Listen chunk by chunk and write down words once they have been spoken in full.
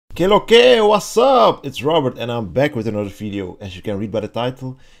Okay, what's up? It's Robert and I'm back with another video. As you can read by the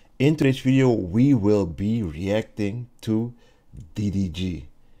title, in today's video we will be reacting to DDG.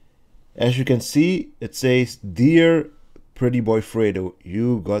 As you can see, it says, "Dear Prettyboyfredo,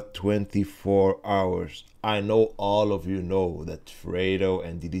 you got 24 hours. I know all of you know that Fredo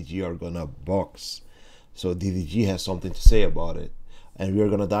and DDG are gonna box. So DDG has something to say about it. And we're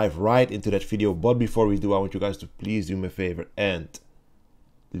gonna dive right into that video. But before we do, I want you guys to please do me a favor and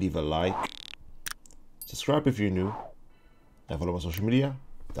leave a like, subscribe if you're new, and follow my social media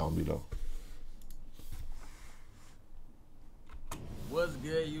down below." What's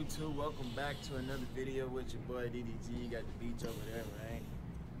good, YouTube? Welcome back to another video with your boy DDG. You got the beach over there, right?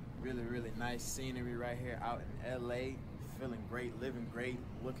 Really nice scenery right here out in LA. Feeling great, living great,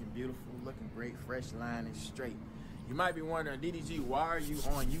 looking beautiful, looking great, fresh line and straight. You might be wondering, DDG, why are you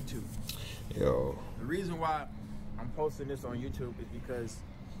on YouTube? Yo. The reason why I'm posting this on YouTube is because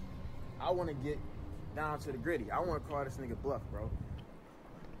I want to get down to the gritty. I want to call this nigga bluff, bro.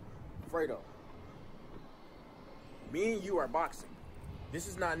 Fredo, me and you are boxing. This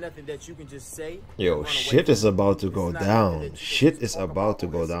is not nothing that you can just say. Yo, shit is about to go down. Shit is about to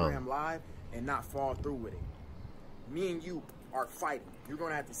go down. Live and not fall through with it. Me and you are fighting. You're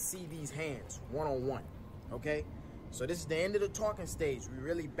gonna have to see these hands one-on-one. Okay? So this is the end of the talking stage. We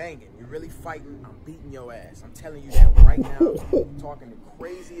really banging. You're really fighting. I'm beating your ass. I'm telling you that right now. I'm talking the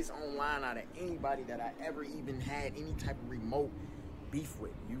craziest online out of anybody that I ever even had any type of remote beef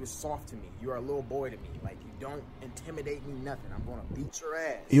with. You was soft to me. You are a little boy to me. Like, you don't intimidate me, nothing. I'm gonna beat your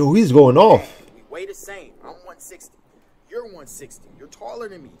ass. Yo, he's going off. We weigh the same. I'm 160. You're 160. You're taller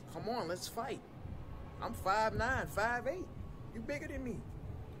than me. Come on, let's fight. I'm 5'9", 5'8". You bigger than me.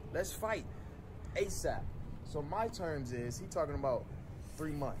 Let's fight. ASAP. So my terms is, he talking about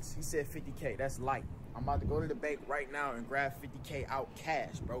 3 months. He said 50K. That's light. I'm about to go to the bank right now and grab 50K out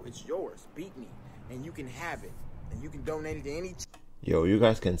cash, bro. It's yours. Beat me. And you can have it. And you can donate it to any... Yo, you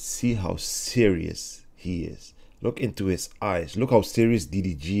guys can see how serious he is. Look into his eyes. Look how serious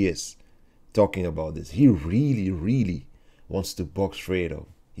DDG is talking about this. He really wants to box Fredo.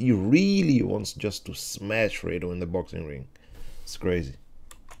 He really wants just to smash Fredo in the boxing ring. It's crazy.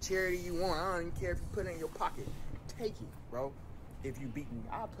 Charity you want, I don't even care if you put it in your pocket. Take it, bro. If you beat me,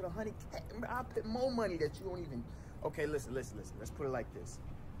 I'll put 100K. I'll put more money that you don't even... Okay, listen. Let's put it like this.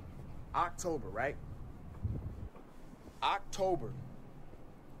 October, right? October,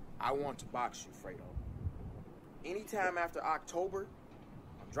 I want to box you, Fredo. Anytime after October,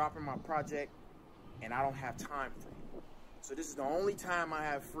 I'm dropping my project and I don't have time for you. So this is the only time I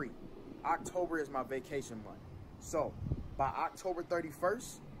have free. October is my vacation month. So by October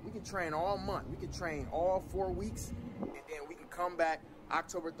 31st, we can train all month. We can train all 4 weeks, and then we can come back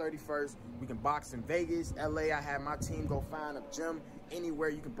October 31st. We can box in Vegas, LA. I have my team go find a gym anywhere.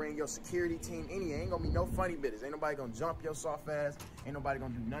 You can bring your security team. Ain't gonna be no funny business. Ain't nobody gonna jump your soft ass. Ain't nobody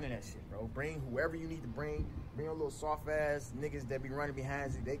gonna do none of that shit, bro. Bring whoever you need to bring. Bring your little soft ass niggas that be running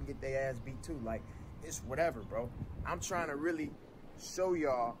behind you. They can get their ass beat too. Like, it's whatever, bro. I'm trying to really show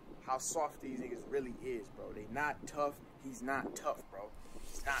y'all how soft these niggas really is, bro. They not tough. He's not tough, bro.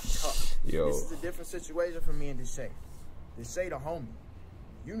 He's not tough. Yo. This is a different situation for me and Deshae. Deshae the homie.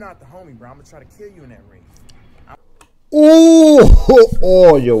 You not the homie, bro. I'm gonna try to kill you in that ring.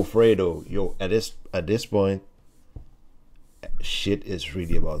 Oh, yo, Fredo. Yo, at this point, shit is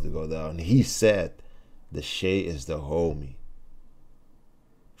really about to go down. He said the Shay is the homie.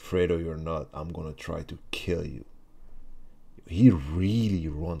 Fredo, you're not. I'm gonna try to kill you. He really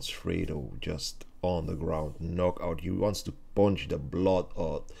wants Fredo just on the ground, knock out. He wants to punch the blood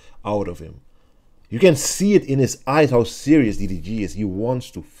out of him. You can see it in his eyes how serious DDG is. He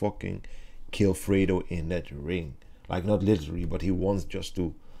wants to fucking kill Fredo in that ring. Like, not literally, but he wants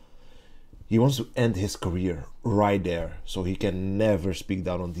to end his career right there, so he can never speak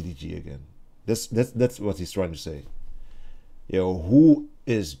down on DDG again. That's what he's trying to say. Yo, who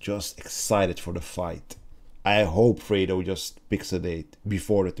is just excited for the fight? I hope Fredo just picks a date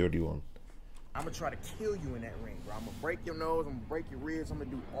before the 31. I'm gonna try to kill you in that ring, bro. I'm gonna break your nose, I'm gonna break your ribs, I'm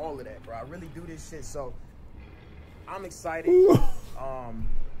gonna do all of that, bro. I really do this shit, so I'm excited.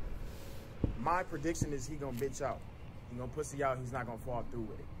 My prediction is he gonna bitch out. He gonna pussy out, he's not gonna fall through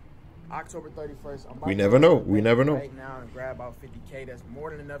with it. October 31st, I'm about We never know. We never know. Right now and grab about 50K. That's more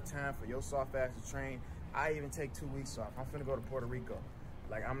than enough time for your soft ass to train. I even take 2 weeks off. I'm finna go to Puerto Rico.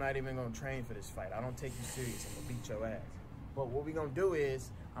 Like, I'm not even gonna train for this fight. I don't take you serious. I'm gonna beat your ass. But what we gonna do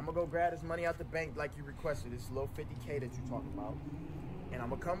is, I'm gonna go grab this money out the bank like you requested, this little 50K that you talking about. And I'm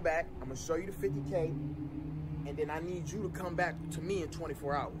gonna come back, I'm gonna show you the 50K, and then I need you to come back to me in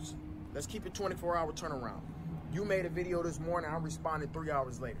 24 hours. Let's keep it 24-hour turnaround. You made a video this morning, I'm responding 3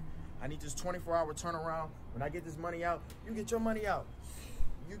 hours later. I need this 24-hour turnaround. When I get this money out, you get your money out.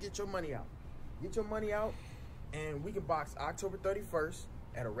 You get your money out. Get your money out, and we can box October 31st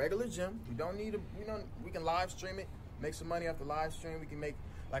at a regular gym. We don't need we can live stream it, make some money off the live stream. We can make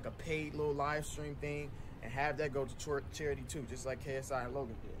like a paid little live stream thing and have that go to charity too, just like KSI and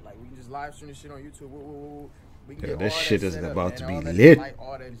Logan did. Like, we can just live stream this shit on YouTube. We can get this all shit that is set up, about to man. be All that lit. is light,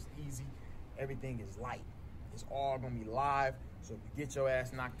 all that is easy. Everything is light. It's all gonna be live. So if you get your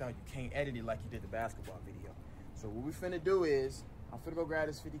ass knocked out, you can't edit it like you did the basketball video. So what we finna do is, I'm finna go grab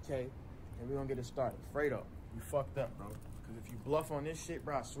this 50K, and we're gonna get it started. Fredo, you fucked up, bro. Because if you bluff on this shit,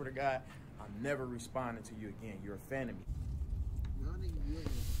 bro, I swear to God, I'm never responding to you again. You're a fan of me.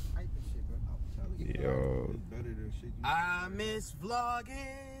 Yo. I miss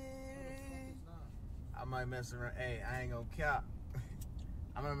vlogging. I might mess around. Hey, I ain't gonna cap.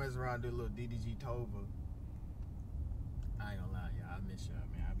 I'm gonna mess around and do a little DDG Tova. I ain't gonna lie, y'all. I miss y'all,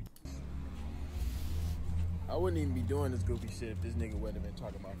 man. I wouldn't even be doing this goofy shit if this nigga wouldn't have been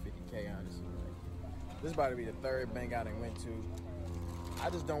talking about 50K, honestly. Like, this is about to be the third bank I done went to. I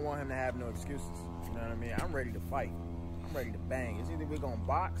just don't want him to have no excuses. You know what I mean? I'm ready to fight. I'm ready to bang. It's either we're gonna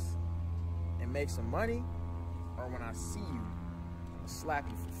box and make some money, or when I see you, I'll slap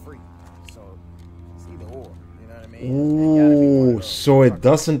you for free. So it's either or. You know what I mean? Ooh, so it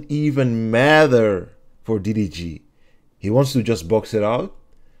doesn't even matter for DDG. He wants to just box it out.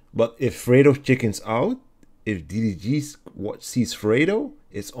 But if Fredo chickens out, if DDG sees Fredo,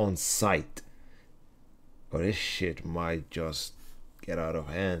 it's on sight. Or this shit might just get out of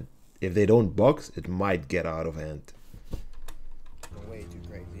hand. If they don't box, it might get out of hand. Way too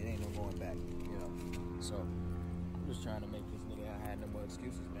crazy. It ain't no going back. You know. So I'm just trying to make this nigga have no more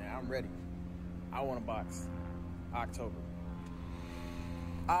excuses, man. I'm ready. I want to box October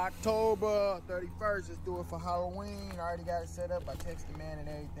 31st. Let's do it for Halloween. I already got it set up. I texted man and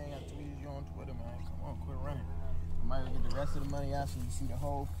everything. I tweeted you on Twitter, man. Come on, quit running. I might as well get the rest of the money out so you see the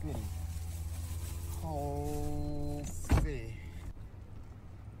whole 50. Whole 50.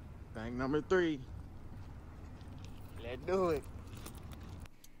 Bank number 3. Let's do it.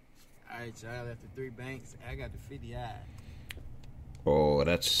 Alright, y'all, after 3 banks, I got the 50 out. Oh,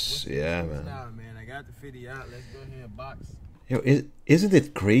 that's, yeah, man. Now, man. I got the 50 out. Let's go ahead and box. Yo, isn't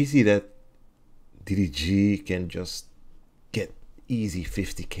it crazy that DDG can just get easy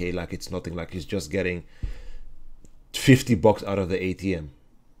 50K like it's nothing, like he's just getting $50 out of the ATM?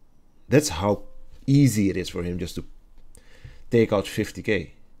 That's how easy it is for him just to take out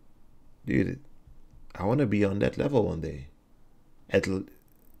 50K. Dude, I want to be on that level one day. At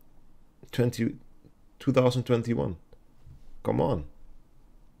 2021. Come on.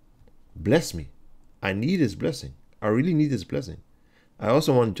 Bless me. I need his blessing. I really need his blessing. I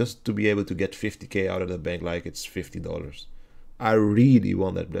also want just to be able to get 50K out of the bank like it's $50. I really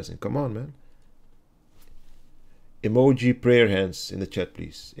want that blessing. Come on, man. Emoji prayer hands in the chat,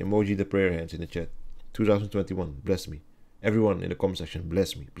 please. Emoji the prayer hands in the chat. 2021. Bless me. Everyone in the comment section,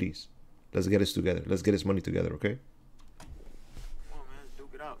 bless me, please. Let's get this together. Let's get this money together, okay? Come on, man. Let's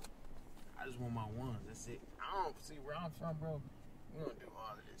duke it out. I just want my ones. That's it. I don't see where I'm from, bro. We don't do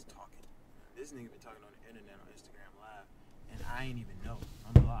all of this talking. This nigga been talking on the internet on Instagram Live, and I ain't even know.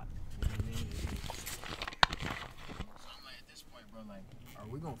 I'm blocked. You know what I mean? So I'm like, at this point, bro, like, are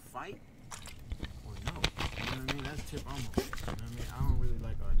we gonna fight or no? You know what I mean? That's tip I'm on. You know what I mean? I don't really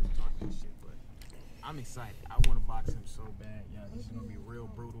like all this talking shit, but I'm excited. I want to box him so bad. Yeah, this is gonna be real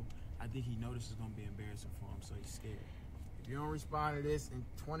brutal. I think he knows this is gonna be embarrassing for him, so he's scared. If you don't respond to this in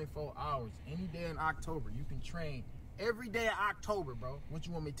 24 hours, any day in October, you can train every day of October, bro. What,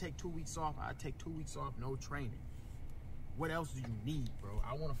 you want me to take 2 weeks off? I take 2 weeks off, no training. What else do you need, bro?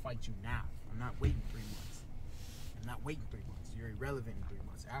 I want to fight you now. I'm not waiting 3 months. I'm not waiting 3 months. You're irrelevant in 3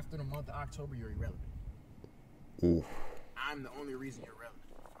 months. After the month of October, you're irrelevant. Ooh. I'm the only reason you're relevant.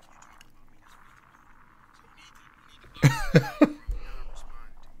 So you need to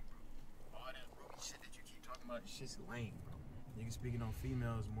all that Ruby shit that you keep talking about, shit's lame, bro. Niggas speaking on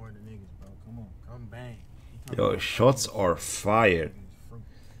females more than niggas, bro. Come on, come bang. Yo, shots are fired.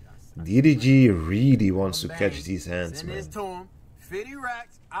 DDG really wants to catch these hands, Send man. this to him. 50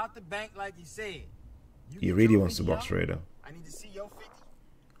 racks out the bank like he said. He really wants to box Fredo. I need to see your 50. You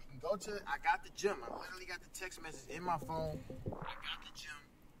can go to, I got the gym. I literally got the text message in my phone. I got the gym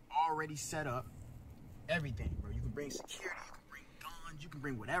already set up. Everything, bro. You can bring security, you can bring guns, you can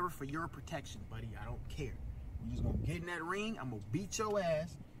bring whatever for your protection, buddy. I don't care. You just gonna get in that ring, I'm gonna beat your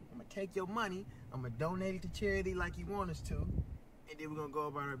ass, I'm gonna take your money, I'm gonna donate it to charity like you want us to, and then we're gonna go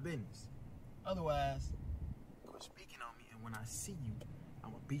about our business. Otherwise, quit speaking on me, and when I see you,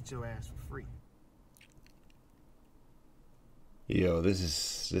 I'm gonna beat your ass for free. Yo, this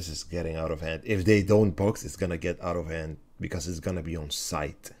is getting out of hand. If they don't box, it's gonna get out of hand because it's gonna be on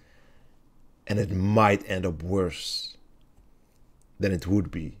site, and it might end up worse than it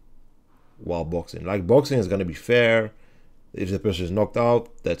would be while boxing. Like, boxing is gonna be fair. If the person is knocked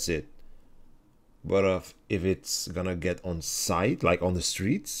out, that's it. But if it's gonna get on site, like on the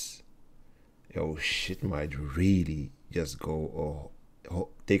streets, yo, shit might really just go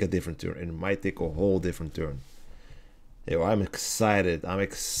take a different turn. It might take a whole different turn. Yo, I'm excited. I'm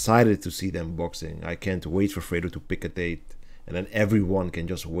excited to see them boxing. I can't wait for Fredo to pick a date, and then everyone can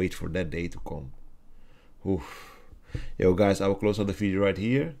just wait for that day to come. Oof. Yo, guys, I will close out the video right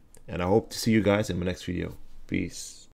here, and I hope to see you guys in my next video. Peace.